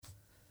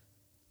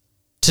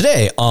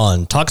Today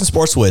on Talking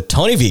Sports with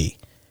Tony V,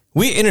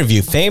 we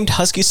interview famed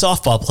Husky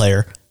softball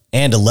player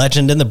and a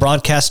legend in the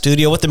broadcast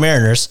studio with the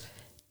Mariners,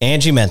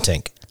 Angie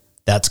Mentink.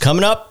 That's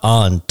coming up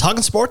on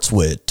Talking Sports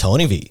with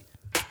Tony V.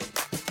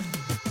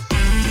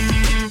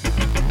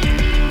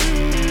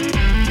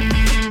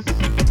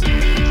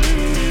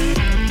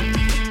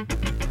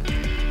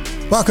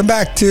 Welcome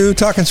back to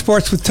Talking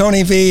Sports with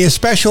Tony V. A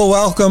special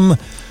welcome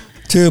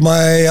to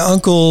my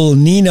Uncle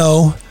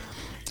Nino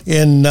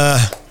in the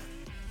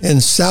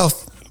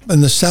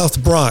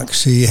South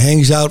Bronx. He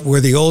hangs out where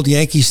the old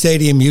Yankee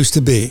Stadium used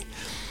to be.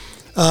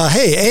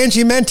 Hey,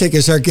 Angie Mentink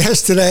is our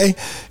guest today.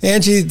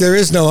 Angie, there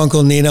is no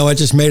Uncle Nino. I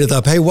just made it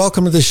up. Hey,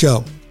 welcome to the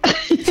show.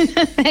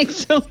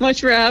 Thanks so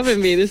much for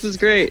having me. This is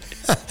great.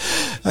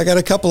 I got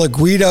a couple of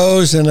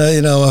Guidos and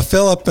a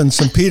Philip and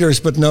some Peters,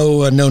 but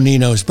no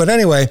Ninos. But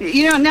anyway,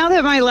 now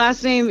that my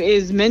last name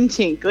is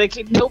Mentink,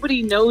 like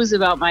nobody knows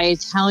about my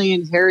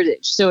Italian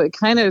heritage, so it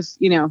kind of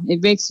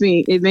it makes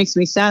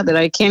me sad that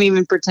I can't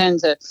even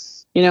pretend to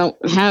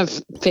have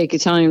fake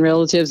Italian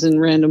relatives in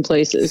random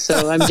places.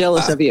 So I'm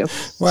jealous of you.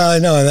 Well, I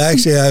know.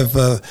 Actually, I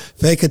have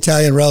fake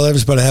Italian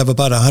relatives, but I have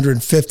about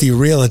 150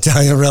 real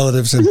Italian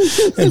relatives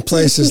in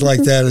places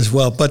like that as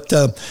well. But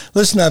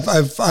listen,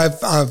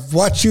 I've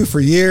watched you for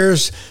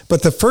years,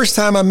 but the first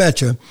time I met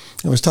you,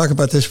 I was talking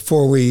about this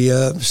before we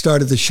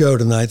started the show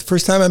tonight. The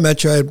first time I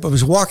met you, I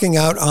was walking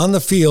out on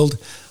the field,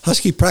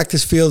 Husky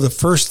practice field, the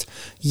first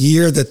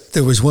year that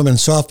there was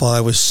women's softball. I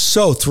was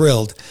so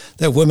thrilled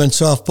that women's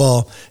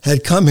softball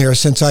had come here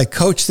since I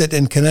coached it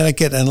in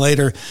Connecticut and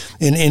later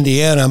in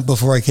Indiana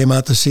before I came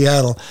out to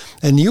Seattle.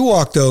 And you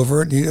walked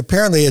over, and you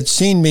apparently had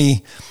seen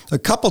me a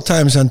couple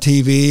times on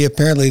TV.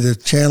 Apparently the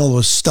channel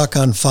was stuck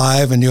on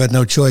 5 and you had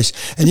no choice.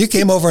 And you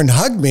came over and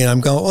hugged me, and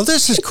I'm going, well,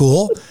 this is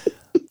cool.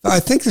 I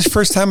think this is the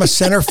first time a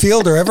center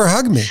fielder ever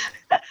hugged me.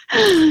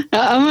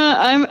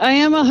 I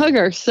am a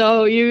hugger,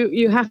 so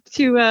you have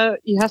to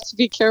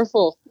be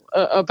careful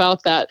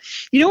about that.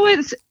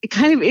 What's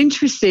kind of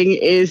interesting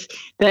is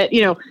that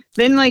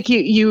then like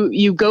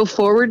you go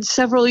forward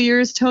several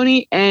years,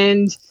 Tony,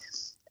 and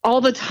all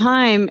the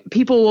time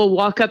people will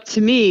walk up to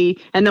me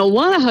and they'll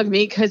want to hug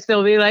me because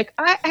they'll be like,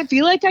 I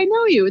feel like I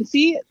know you, and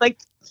see, like,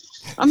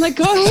 I'm like,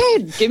 go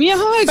ahead, give me a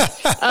hug.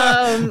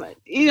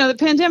 The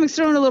pandemic's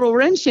throwing a little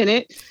wrench in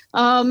it,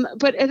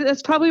 but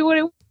that's probably what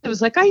it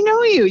was like. I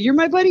know you. You're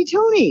my buddy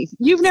Tony.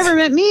 You've never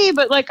met me,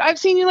 but like I've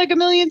seen you like a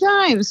million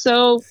times.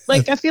 So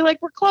like I feel like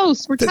we're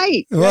close. We're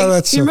tight. Well,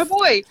 right? You're my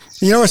boy.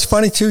 What's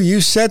funny too? You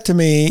said to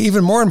me,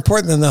 even more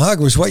important than the hug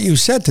was what you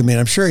said to me.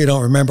 And I'm sure you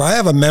don't remember. I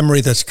have a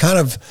memory that's kind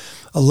of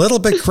a little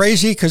bit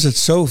crazy because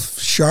it's so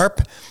sharp.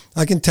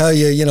 I can tell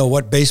you,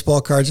 what baseball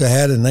cards I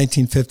had in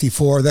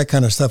 1954, that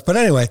kind of stuff. But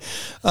anyway,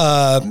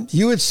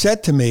 you had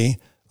said to me,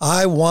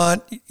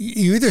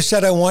 you either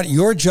said I want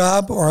your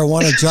job or I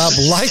want a job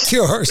like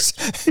yours.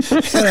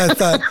 And I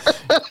thought,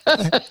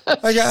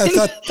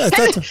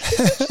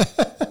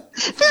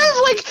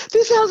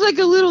 this sounds like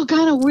a little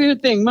kind of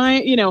weird thing.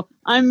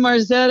 I'm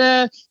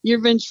Marzetta,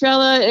 you're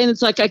Ventrella, and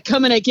it's like I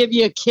come and I give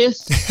you a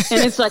kiss,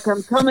 and it's like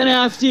I'm coming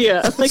after you.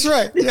 That's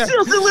right. It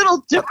feels a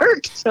little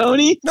dark,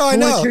 Tony. No, I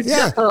know.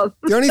 Yeah.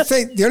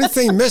 The only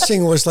thing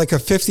missing was like a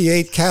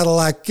 '58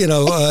 Cadillac,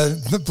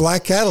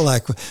 black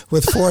Cadillac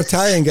with 4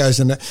 Italian guys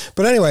in it.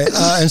 But anyway,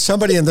 and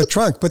somebody in the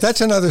trunk. But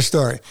that's another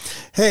story.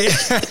 Hey,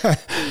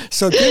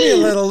 so give me a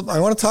little. I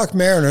want to talk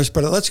Mariners,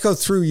 but let's go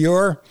through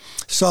your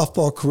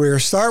softball career.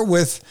 Start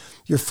with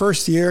your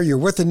first year. You're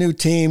with a new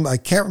team. I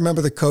can't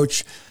remember the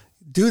coach.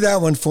 Do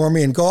that one for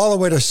me and go all the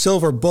way to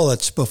Silver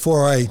Bullets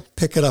before I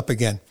pick it up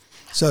again.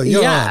 So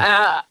you're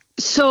on.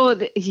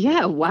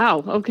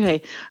 Wow.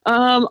 Okay.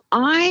 I'm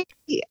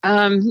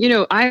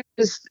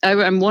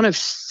one of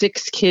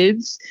 6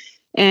 kids.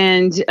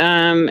 And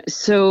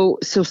so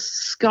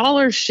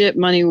scholarship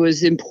money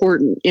was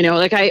important.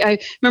 I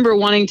remember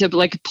wanting to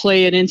like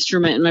play an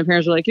instrument, and my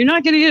parents were like, "You're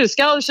not going to get a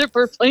scholarship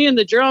for playing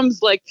the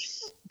drums. Like,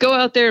 go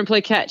out there and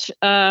play catch."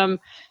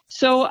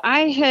 So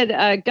I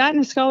had gotten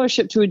a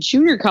scholarship to a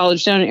junior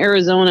college down in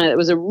Arizona. It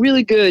was a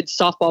really good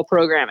softball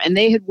program, and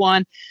they had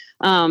won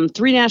 3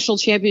 national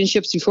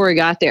championships before I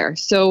got there.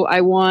 So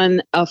I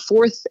won a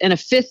 4th and a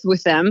 5th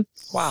with them.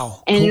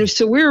 Wow. And cool.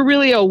 So we were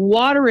really a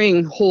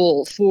watering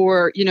hole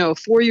for,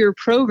 4-year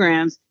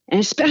programs, and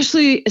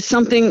especially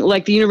something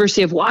like the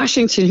University of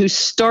Washington, who's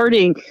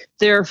starting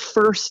their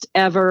first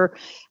ever,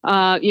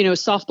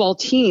 softball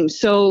team.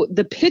 So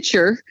the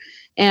pitcher,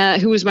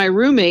 who was my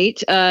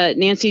roommate,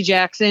 Nancy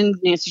Jackson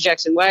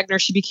Wagner,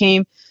 she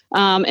became,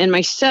 and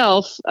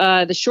myself,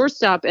 the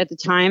shortstop at the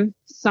time,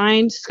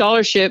 signed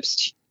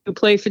scholarships to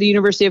play for the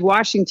University of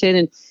Washington.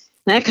 And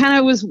that kind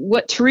of was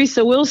what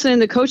Teresa Wilson,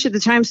 the coach at the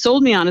time,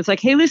 sold me on. It's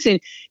like, hey, listen,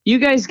 you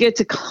guys get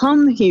to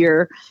come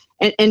here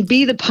and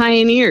be the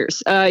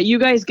pioneers. You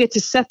guys get to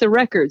set the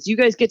records. You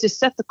guys get to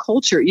set the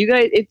culture. You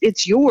guys,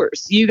 it's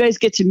yours. You guys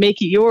get to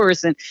make it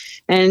yours. And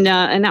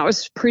that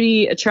was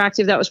pretty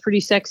attractive. That was pretty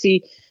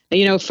sexy.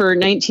 For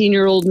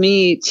 19-year-old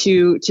me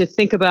to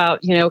think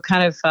about, doing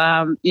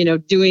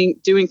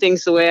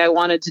things the way I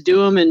wanted to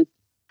do them. And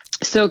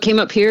So came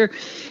up here,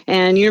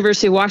 and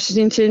University of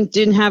Washington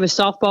didn't have a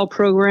softball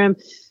program.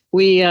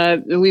 We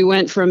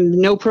went from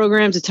no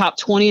program to top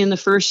 20 in the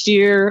first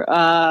year,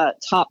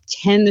 top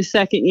 10 the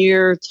second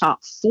year,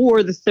 top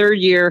 4 the third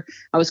year.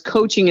 I was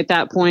coaching at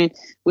that point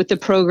with the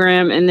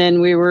program, and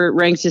then we were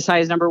ranked as high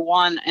as number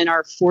 1 in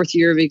our 4th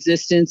year of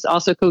existence,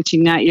 also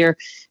coaching that year.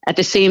 At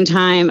the same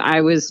time,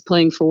 I was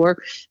playing for,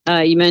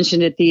 you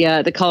mentioned it,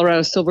 the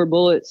Colorado Silver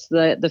Bullets,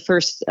 the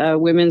first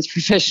women's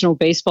professional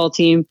baseball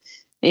team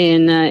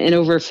in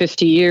over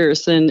 50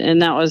 years, and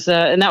that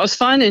was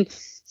fun. And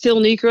Phil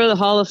Niekro, the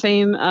Hall of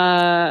Fame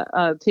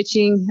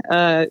pitching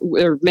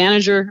or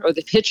manager, or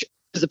the pitcher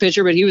was the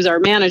pitcher, but he was our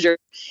manager.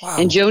 Wow.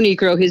 And Joe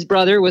Niekro, his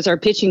brother, was our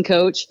pitching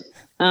coach.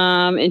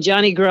 And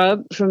Johnny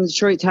Grubb from the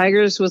Detroit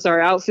Tigers was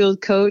our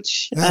outfield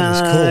coach. Cool.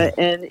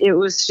 And it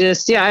was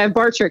just, I have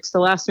bar tricks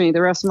to last me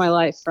the rest of my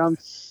life from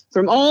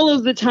all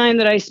of the time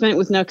that I spent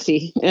with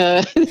Nuxie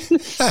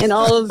and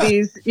all of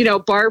these,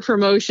 bar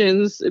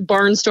promotions,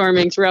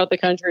 barnstorming throughout the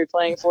country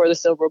playing for the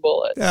Silver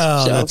Bullet.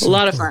 Oh, so a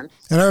lot of fun.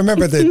 And I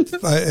remember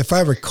that, if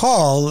I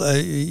recall,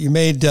 you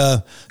made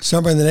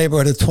somewhere in the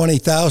neighborhood of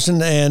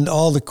 20,000 and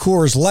all the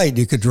Coors Light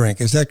you could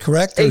drink. Is that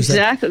correct?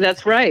 Exactly.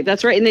 That's right.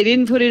 And they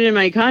didn't put it in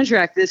my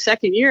contract this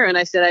second year. And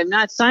I said, I'm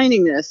not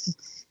signing this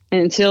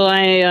until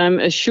I am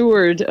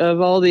assured of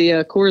all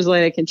the Coors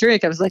Light I can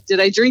drink. I was like, did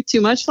I drink too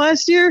much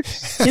last year?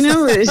 So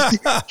you're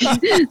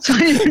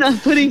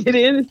not putting it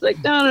in. It's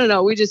like,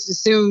 no. We just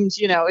assumed,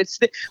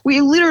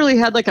 we literally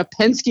had like a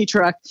Penske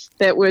truck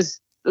that was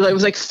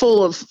like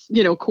full of,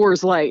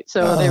 Coors Light.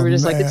 So they were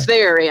just like, it's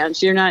there,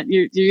 Ange. You're going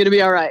to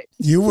be all right.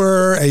 You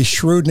were a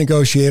shrewd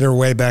negotiator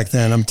way back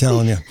then, I'm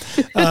telling you.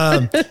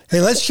 Hey,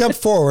 let's jump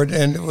forward.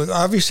 And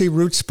obviously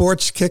Root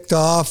Sports kicked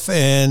off,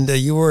 and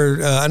you were,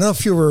 I don't know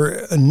if you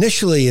were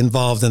initially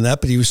involved in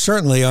that, but you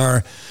certainly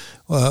are.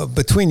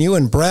 Between you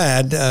and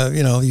Brad,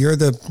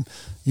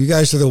 you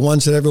guys are the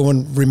ones that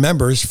everyone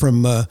remembers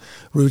from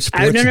Root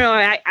Sports.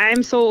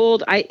 I'm so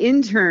old. I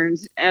interned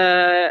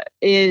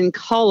in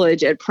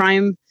college at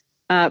Prime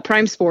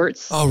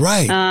Sports. Oh,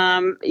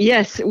 right.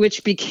 Yes,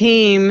 which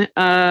became,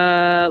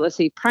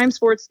 Prime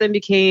Sports then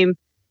became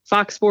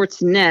Fox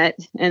Sports Net.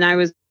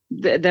 And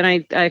then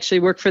I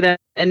actually worked for that.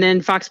 And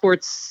then Fox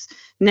Sports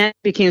Net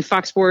became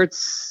Fox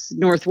Sports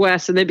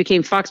Northwest, and then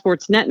became Fox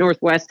Sports Net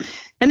Northwest,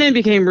 and then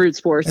became Root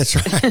Sports. That's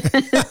right.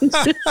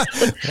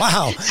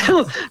 Wow.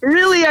 So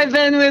really, I've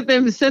been with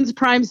them since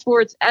Prime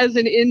Sports as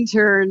an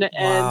intern,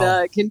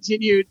 and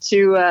continued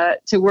to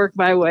work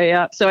my way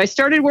up. So I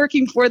started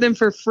working for them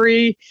for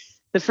free.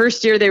 The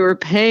first year they were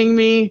paying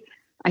me,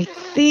 I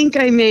think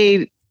I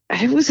made,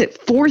 was it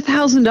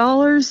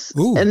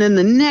 $4,000? And then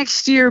the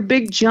next year,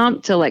 big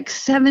jump to like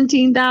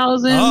 $17,000.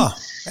 Oh,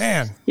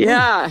 man.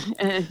 Yeah.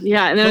 And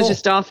then I was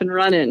just off and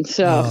running.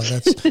 So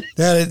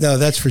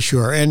that's for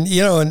sure. And,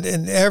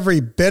 and every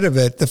bit of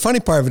it, the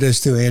funny part of it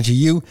is too, Angie,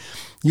 you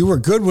were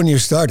good when you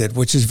started,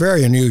 which is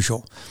very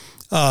unusual.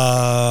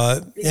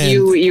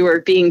 You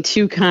were being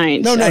too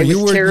kind. No,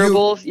 you were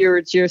terrible. But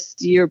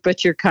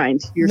you're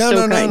kind.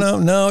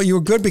 No. You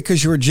were good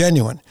because you were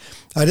genuine.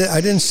 I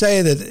didn't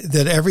say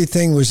that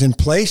everything was in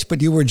place,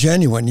 but you were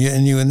genuine,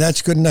 and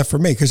that's good enough for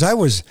me, because I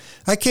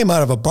came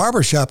out of a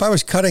barbershop. I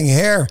was cutting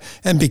hair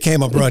and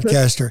became a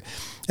broadcaster.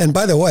 And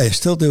by the way, I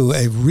still do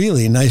a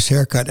really nice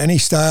haircut, any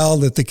style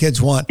that the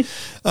kids want.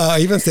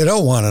 Even if they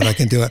don't want it, I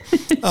can do it.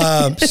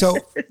 So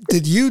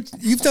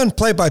you've done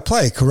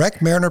play-by-play,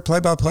 correct? Mariner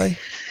play-by-play?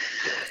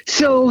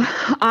 So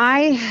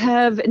I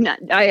have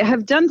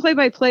done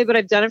play-by-play, but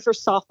I've done it for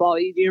softball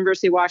at the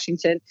University of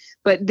Washington.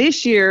 But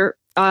this year,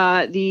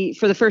 for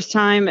the first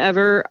time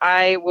ever,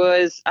 I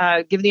was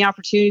given the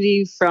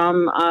opportunity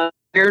from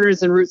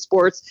Mariners and Root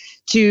Sports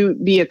to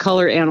be a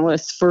color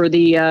analyst for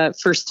the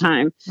first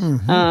time.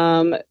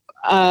 Mm-hmm.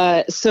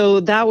 So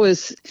that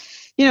was,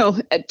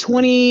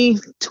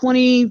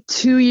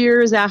 22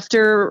 years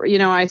after,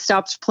 I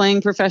stopped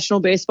playing professional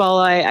baseball.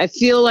 I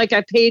feel like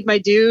I paid my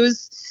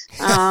dues.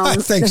 I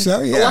think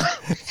so, yeah.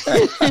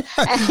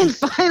 And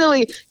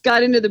finally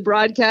got into the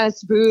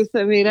broadcast booth.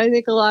 I mean, I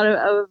think a lot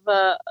of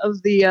my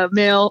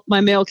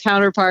male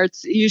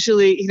counterparts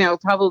usually,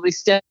 probably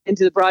step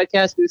into the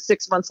broadcast booth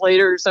 6 months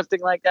later or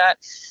something like that.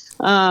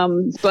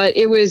 But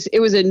it was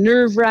a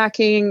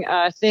nerve-wracking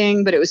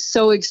thing, but it was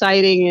so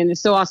exciting and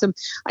so awesome.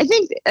 I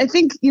think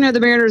the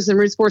Mariners and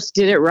Root Sports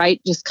did it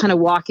right, just kind of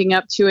walking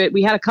up to it.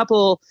 We had a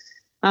couple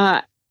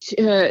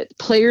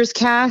players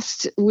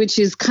cast, which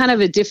is kind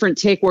of a different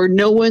take where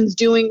no one's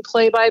doing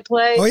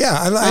play-by-play. Oh yeah,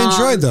 I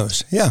enjoyed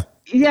those. Yeah,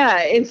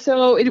 and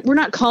so we're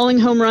not calling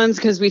home runs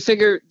because we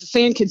figure the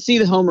fan can see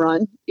the home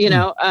run.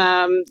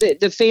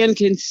 The fan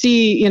can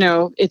see,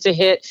 it's a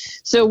hit.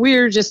 So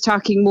we're just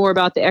talking more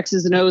about the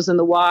X's and O's and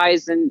the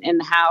Y's and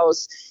the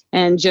hows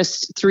and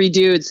just three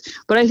dudes.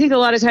 But I think a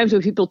lot of times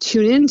when people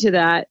tune into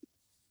that,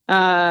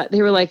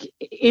 they were like,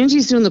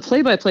 Angie's doing the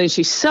play-by-play.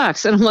 She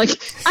sucks. And I'm like,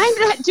 I'm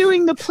not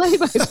doing the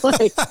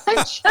play-by-play.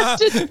 I'm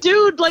just a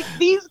dude like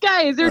these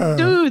guys. They're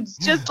dudes.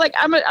 Just like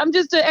I'm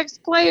just an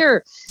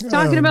ex-player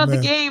talking about the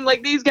game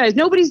like these guys.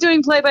 Nobody's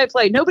doing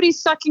play-by-play.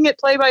 Nobody's sucking at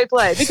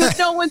play-by-play because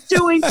no one's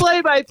doing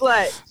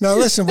play-by-play. Now,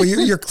 listen, well,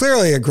 you're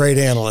clearly a great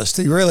analyst.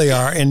 You really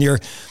are. And you're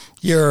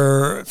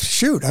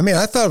shoot. I mean,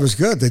 I thought it was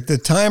good. The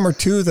time or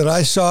two that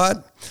I saw it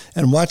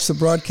and watched the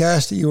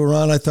broadcast that you were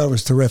on, I thought it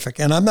was terrific.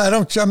 And I'm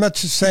not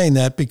just saying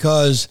that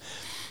because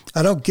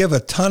I don't give a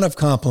ton of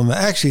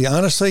compliments. Actually,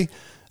 honestly,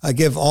 I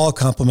give all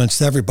compliments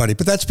to everybody,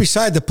 but that's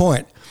beside the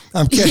point.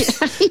 I'm kidding.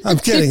 I'm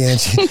kidding,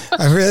 Angie.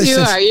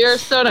 You're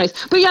so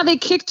nice. But yeah, they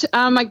kicked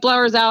Mike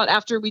Blowers out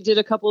after we did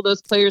a couple of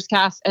those players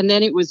casts. And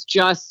then it was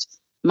just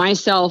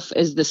myself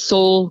as the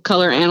sole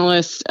color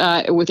analyst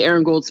with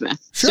Aaron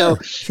Goldsmith. Sure.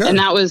 And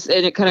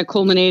it kind of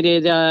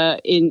culminated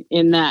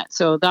in that.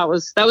 So that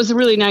was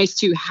really nice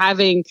too,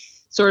 having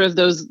sort of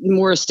those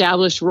more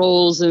established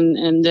roles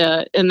and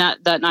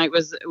that night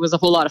was a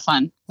whole lot of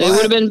fun. It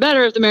would have been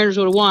better if the Mariners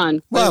would have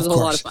won, but it was a whole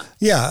lot of fun.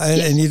 Yeah,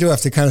 and you do have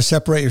to kind of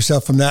separate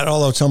yourself from that,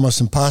 although it's almost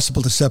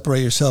impossible to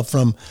separate yourself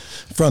from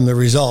the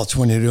results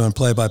when you're doing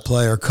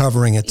play-by-play or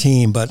covering a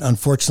team, but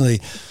unfortunately,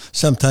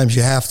 sometimes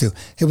you have to.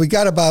 Hey, we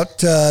got about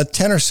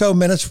 10 or so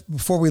minutes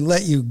before we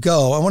let you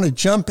go. I want to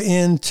jump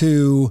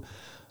into,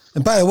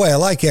 and by the way, I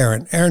like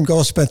Aaron. Aaron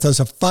Goldsmith does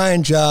a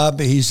fine job.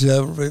 He's,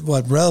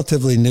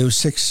 relatively new,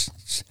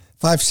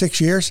 5-6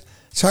 years.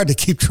 It's hard to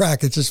keep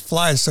track. It just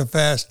flies so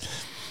fast.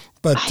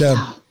 But,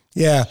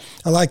 yeah,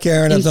 I like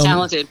Aaron. He's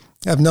talented.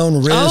 I've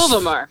known Riz. All of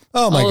them are.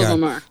 Oh, my God. All of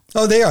them are.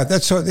 Oh, they are.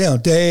 That's what,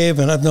 Dave,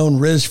 and I've known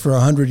Riz for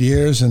 100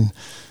 years, and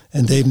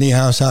Dave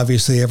Niehaus,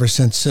 obviously, ever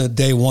since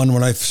day one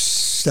when I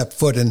stepped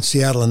foot in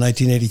Seattle in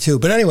 1982.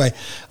 But anyway,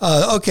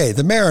 okay,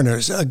 the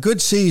Mariners, a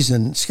good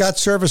season. Scott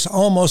Service,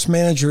 almost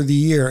manager of the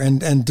year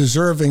and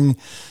deserving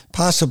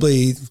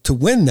possibly to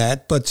win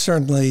that, but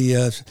certainly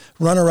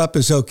runner-up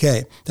is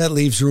okay. That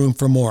leaves room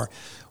for more.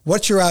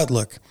 What's your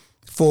outlook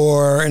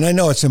for, and I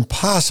know it's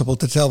impossible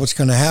to tell what's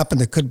going to happen.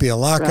 There could be a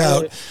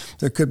lockout. Right.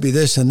 There could be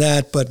this and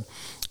that, but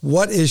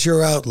what is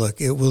your outlook?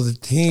 Will the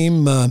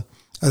team... are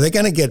they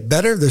going to get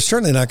better? They're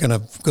certainly not going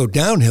to go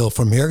downhill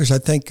from here because I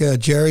think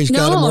Jerry's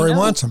got him where he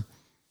wants him.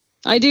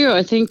 I do.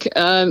 I think,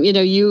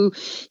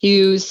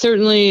 you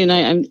certainly,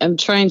 and I'm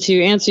trying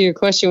to answer your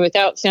question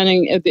without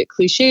sounding a bit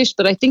cliche,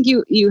 but I think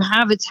you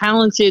have a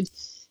talented,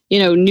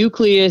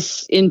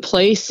 nucleus in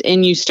place,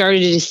 and you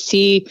started to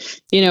see,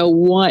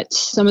 what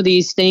some of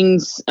these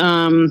things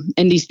and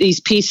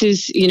these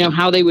pieces,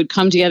 how they would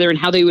come together and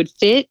how they would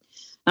fit.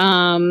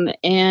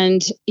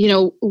 And,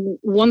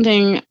 one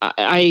thing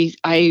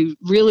I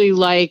really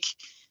like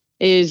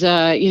is,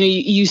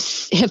 you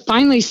have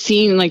finally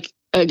seen like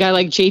a guy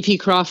like JP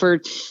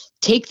Crawford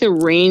take the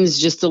reins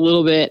just a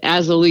little bit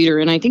as a leader.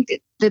 And I think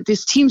that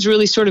this team's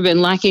really sort of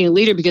been lacking a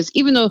leader because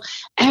even though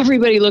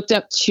everybody looked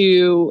up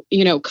to,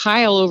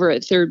 Kyle over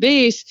at third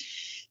base,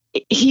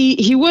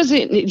 he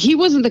wasn't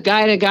the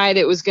guy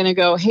that was going to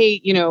go,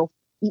 hey,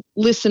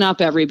 listen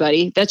up,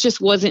 everybody. That just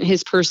wasn't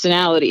his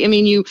personality. I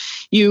mean,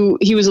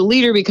 he was a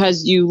leader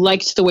because you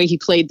liked the way he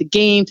played the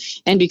game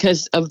and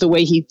because of the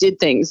way he did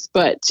things,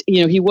 but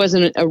he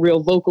wasn't a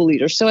real vocal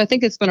leader. So I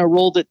think it's been a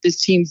role that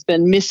this team's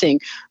been missing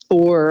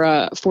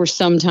for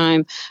some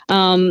time.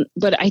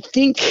 But I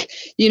think,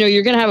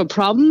 you're going to have a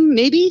problem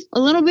maybe a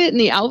little bit in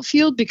the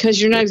outfield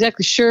because you're not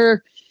exactly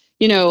sure,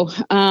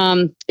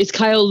 is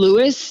Kyle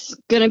Lewis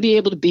going to be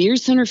able to be your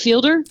center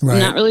fielder? Right. I'm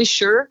not really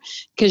sure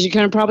because you're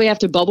going to probably have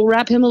to bubble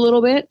wrap him a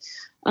little bit.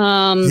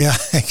 Yeah,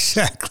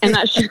 exactly. I'm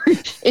not sure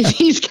if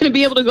he's going to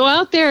be able to go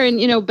out there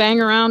and, bang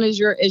around as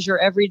your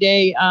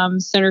everyday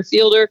center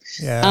fielder.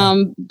 Yeah.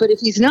 But if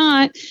he's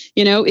not,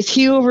 is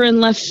he over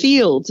in left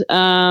field?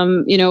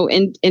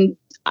 And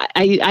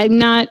I'm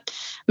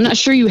not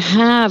sure you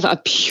have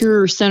a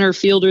pure center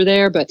fielder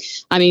there, but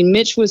I mean,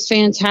 Mitch was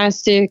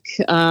fantastic.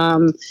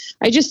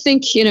 I just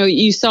think,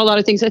 you saw a lot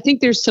of things. I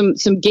think there's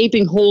some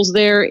gaping holes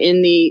there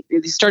in the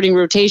starting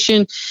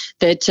rotation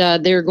that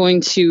they're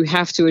going to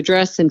have to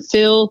address and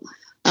fill.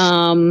 But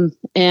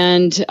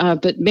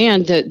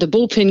man, the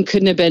bullpen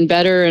couldn't have been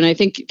better. And I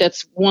think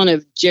that's one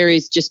of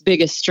Jerry's just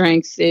biggest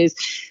strengths is,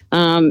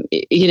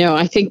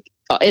 I think,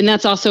 and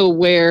that's also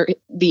where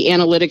the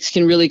analytics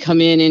can really come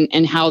in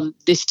and how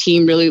this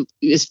team really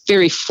is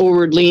very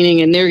forward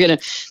leaning and they're going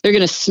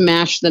to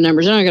smash the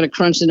numbers. They're not going to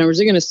crunch the numbers.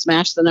 They're going to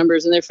smash the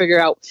numbers and they figure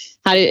out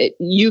how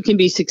you can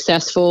be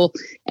successful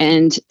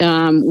and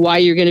why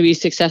you're going to be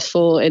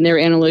successful. And their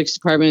analytics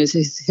department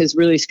has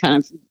really kind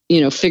of,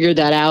 figured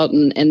that out.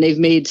 And they've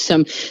made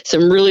some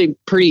really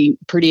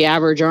pretty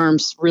average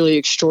arms really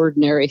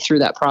extraordinary through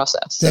that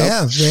process. So.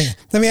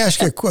 Let me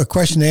ask you a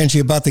question, Angie,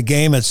 about the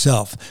game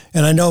itself.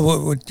 And I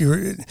know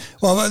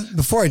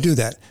before I do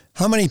that,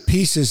 how many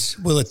pieces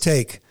will it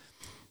take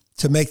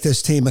to make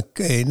this team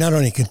not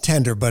only a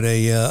contender, but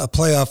a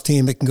playoff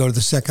team that can go to the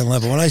second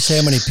level? When I say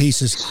how many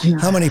pieces,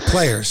 how many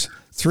players?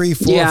 3,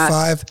 4,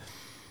 5?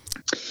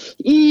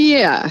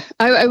 Yeah,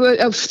 I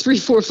would 3,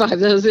 4, 5.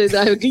 That was it.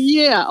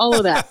 Yeah, all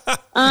of that.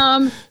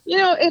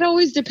 It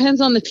always depends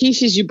on the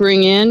pieces you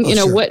bring in.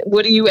 Sure.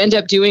 What do you end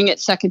up doing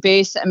at second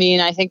base? I mean,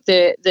 I think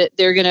that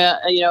they're gonna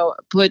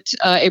put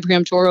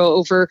Abraham Toro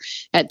over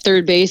at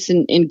third base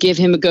and give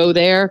him a go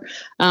there.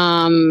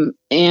 I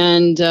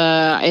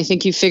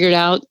think you figured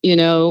out,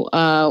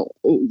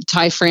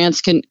 Ty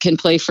France can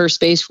play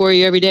first base for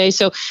you every day.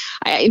 So,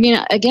 I mean,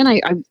 again,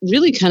 I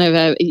really kind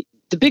of.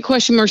 The big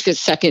question mark is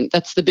second.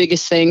 That's the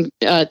biggest thing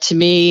to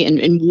me,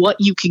 and what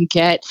you can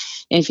get.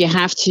 And if you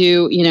have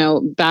to,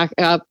 back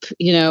up,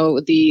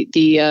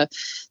 the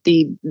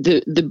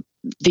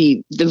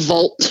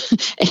vault,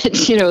 and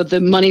the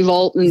money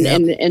vault,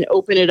 and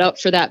open it up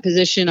for that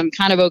position, I'm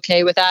kind of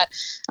okay with that.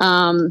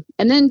 And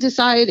then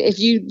decide if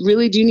you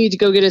really do need to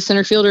go get a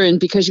center fielder, and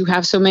because you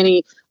have so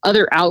many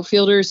other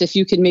outfielders, if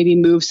you could maybe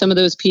move some of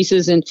those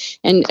pieces, and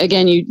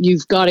again,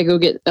 you've got to go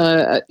get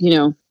a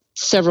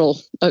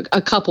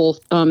couple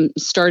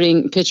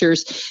starting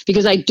pitchers,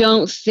 because I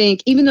don't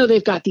think, even though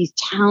they've got these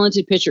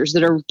talented pitchers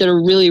that are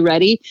really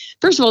ready,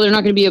 first of all, they're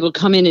not going to be able to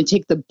come in and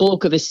take the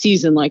bulk of a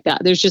season like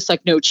that. There's just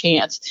like no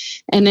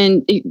chance. And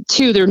then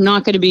 2, they're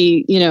not going to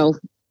be,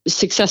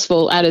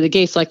 successful out of the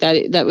gates like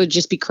that. That would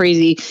just be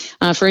crazy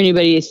for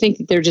anybody to think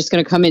that they're just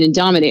going to come in and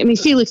dominate. I mean,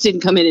 Felix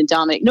didn't come in and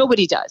dominate.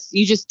 Nobody does.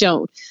 You just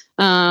don't.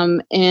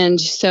 And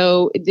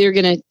so they're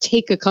going to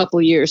take a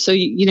couple years. So,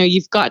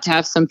 you've got to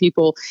have some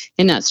people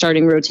in that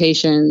starting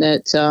rotation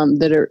that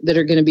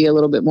are going to be a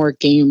little bit more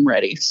game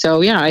ready.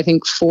 So, yeah, I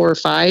think 4 or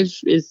 5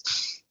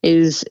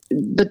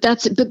 but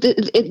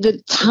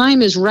the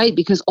time is right,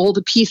 because all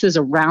the pieces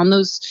around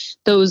those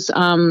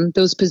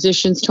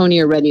positions, Tony,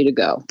 are ready to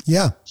go.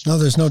 Yeah, no,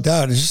 there's no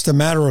doubt. It's just a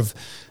matter of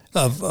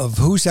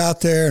who's out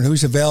there and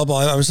who's available.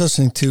 I was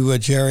listening to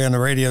Jerry on the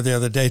radio the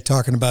other day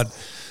talking about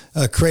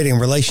creating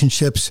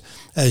relationships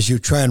as you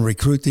try and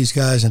recruit these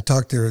guys and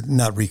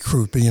not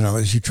recruit, but,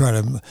 as you try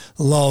to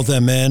lull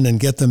them in and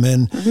get them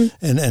in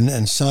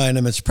and sign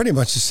them. It's pretty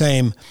much the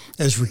same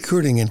as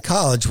recruiting in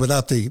college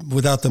without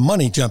the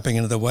money jumping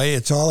into the way.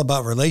 It's all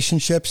about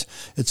relationships.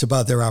 It's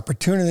about their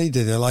opportunity.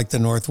 Do they like the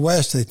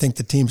Northwest? Do they think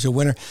the team's a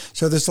winner?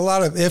 So there's a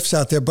lot of ifs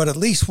out there, but at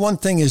least one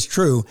thing is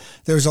true.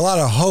 There's a lot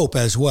of hope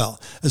as well,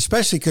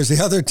 especially because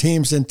the other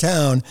teams in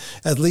town,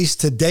 at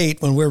least to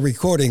date when we're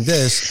recording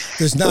this,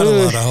 there's not a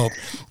lot of hope.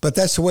 But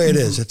that's the way it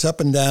is. It's up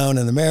and down,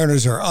 and the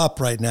Mariners are up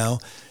right now.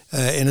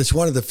 And it's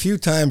one of the few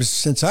times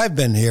since I've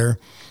been here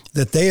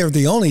that they are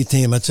the only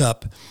team that's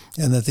up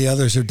and that the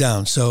others are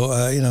down. So,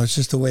 it's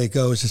just the way it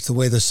goes. It's the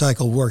way the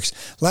cycle works.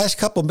 Last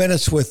couple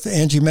minutes with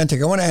Angie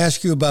Mentink. I want to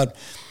ask you about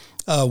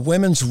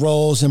women's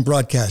roles in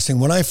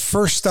broadcasting. When I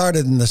first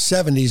started in the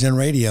 70s in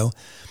radio,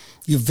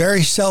 you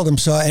very seldom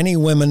saw any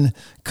women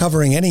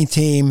covering any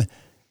team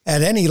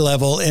at any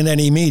level in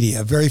any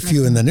media. Very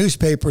few in the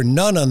newspaper,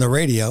 none on the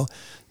radio.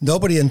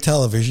 Nobody in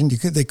television.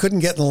 They couldn't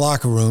get in the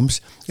locker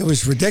rooms. It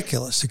was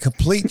ridiculous, a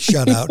complete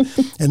shutout.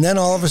 And then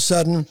all of a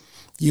sudden,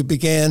 you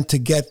began to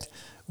get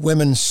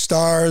women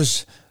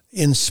stars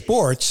in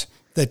sports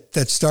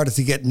that started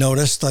to get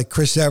noticed, like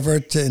Chris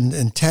Everett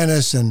in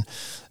tennis and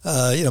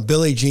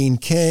Billie Jean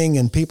King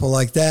and people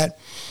like that.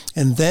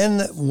 And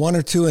then 1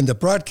 or 2 into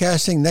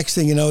broadcasting. Next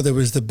thing you know, there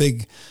was the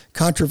big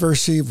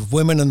controversy of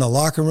women in the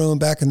locker room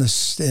back in I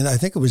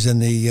think it was in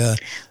the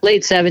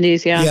late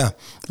 70s. Yeah,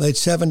 late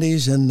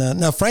 70s. And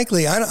now,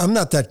 frankly, I'm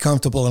not that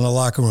comfortable in a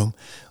locker room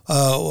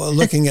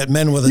looking at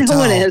men with a towel. No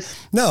one is.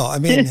 No, I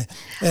mean.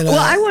 Well,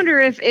 I wonder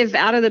if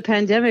out of the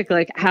pandemic,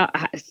 like how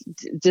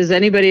does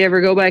anybody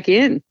ever go back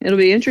in? It'll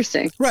be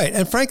interesting. Right.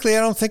 And frankly, I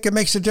don't think it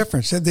makes a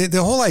difference.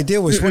 The whole idea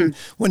was when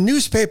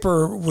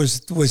newspaper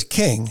was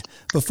king,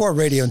 before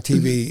radio and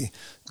TV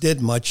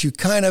did much,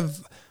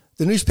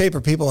 the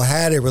newspaper people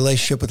had a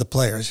relationship with the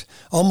players,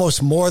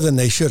 almost more than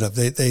they should have.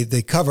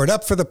 They covered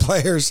up for the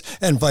players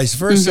and vice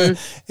versa,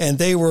 and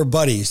they were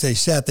buddies.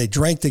 They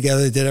drank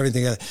together, they did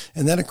everything together.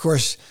 And then, of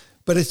course,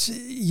 but it's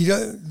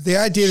the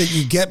idea that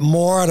you get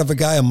more out of a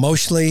guy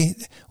emotionally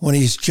when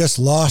he's just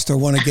lost or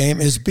won a game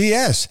is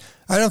BS.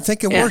 I don't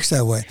think it works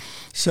that way.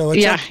 So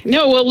it's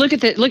no. Well, look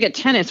at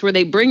tennis where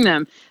they bring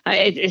them.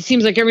 It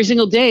seems like every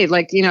single day,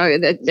 like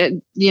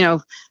a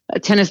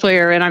tennis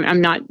player, and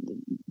I'm not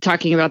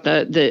talking about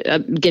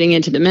the getting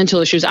into the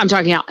mental issues. I'm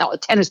talking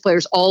about tennis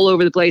players all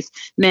over the place,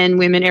 men,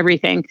 women,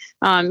 everything.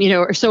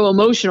 Are so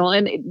emotional,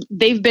 and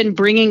they've been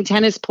bringing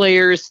tennis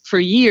players for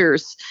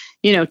years.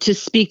 To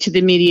speak to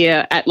the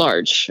media at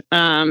large.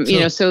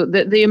 So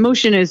the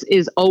emotion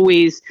is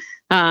always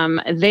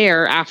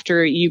there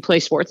after you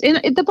play sports.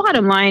 And the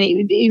bottom line,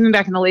 even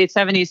back in the late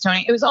 70s,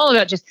 Tony, it was all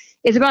about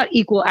it's about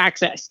equal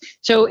access.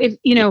 So it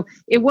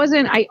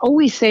wasn't, I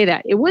always say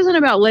that, it wasn't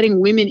about letting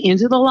women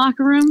into the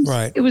locker rooms.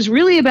 Right. It was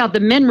really about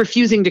the men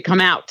refusing to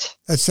come out.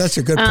 That's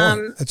a good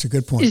point. That's a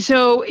good point.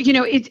 So,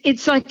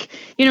 it's like,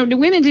 the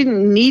women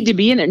didn't need to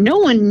be in there. No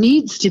one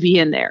needs to be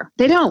in there.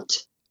 They don't.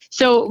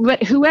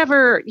 but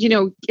whoever,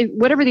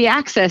 whatever the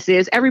access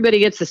is, everybody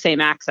gets the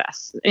same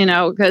access,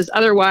 because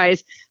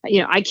otherwise,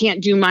 I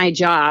can't do my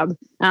job,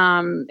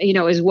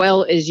 as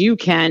well as you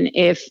can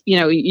if,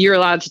 you're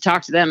allowed to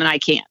talk to them and I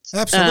can't.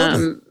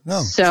 Absolutely.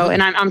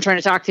 And I'm trying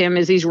to talk to him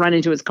as he's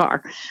running to his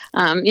car.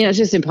 It's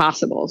just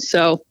impossible.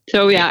 So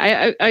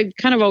yeah, I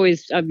kind of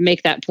always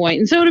make that point.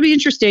 And so it'll be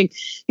interesting.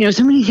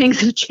 So many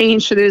things have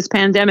changed through this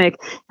pandemic,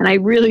 and I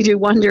really do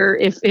wonder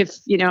if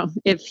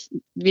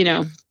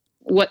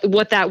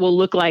what that will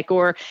look like,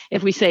 or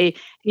if we say,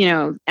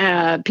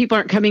 people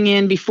aren't coming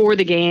in before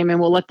the game and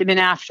we'll let them in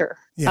after,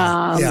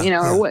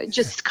 or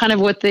just kind of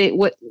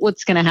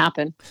what's going to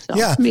happen. So,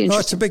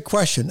 it's a big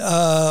question.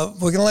 We're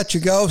going to let you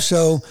go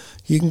so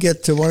you can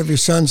get to one of your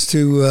sons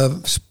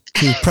to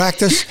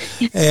practice.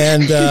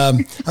 And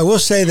I will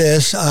say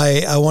this,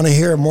 I want to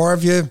hear more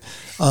of you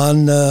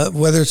on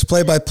whether it's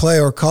play-by-play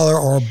or color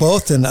or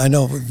both. And I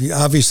know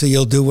obviously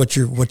you'll do what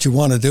you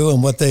want to do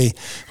and what they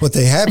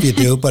have you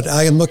do. But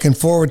I am looking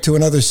forward to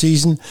another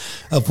season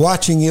of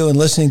watching you and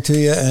listening to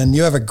you. And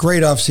you have a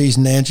great off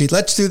season, Angie.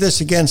 Let's do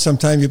this again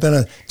sometime. You've been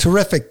a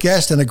terrific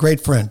guest and a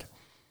great friend.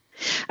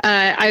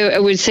 I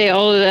would say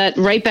all of that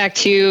right back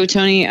to you,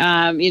 Tony.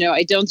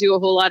 I don't do a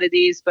whole lot of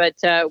these, but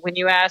when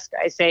you ask,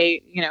 I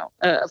say,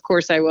 of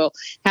course I will.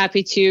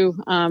 Happy to.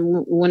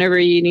 Whenever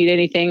you need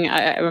anything,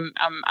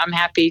 I'm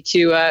happy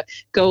to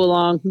go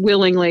along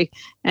willingly.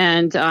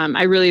 And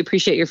I really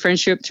appreciate your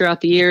friendship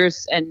throughout the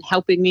years and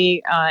helping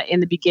me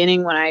in the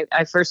beginning when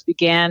I first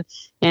began.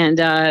 And,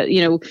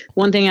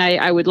 one thing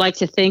I would like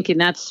to think, and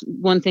that's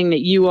one thing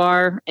that you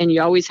are and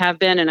you always have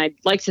been, and I'd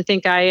like to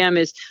think I am,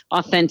 is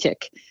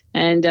authentic.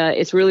 And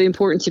it's really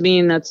important to me.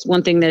 And that's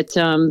one thing that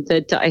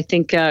I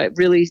think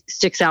really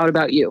sticks out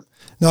about you.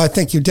 No, I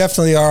think you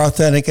definitely are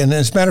authentic. And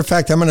as a matter of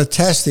fact, I'm going to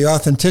test the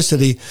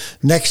authenticity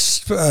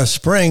next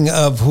spring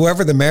of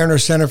whoever the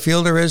Mariners center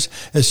fielder is.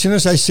 As soon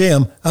as I see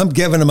him, I'm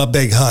giving him a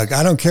big hug.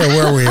 I don't care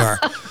where we are.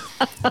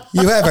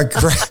 You have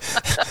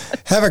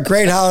a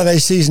great holiday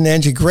season,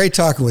 Angie. Great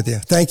talking with you.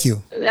 Thank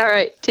you. All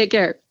right. Take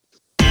care.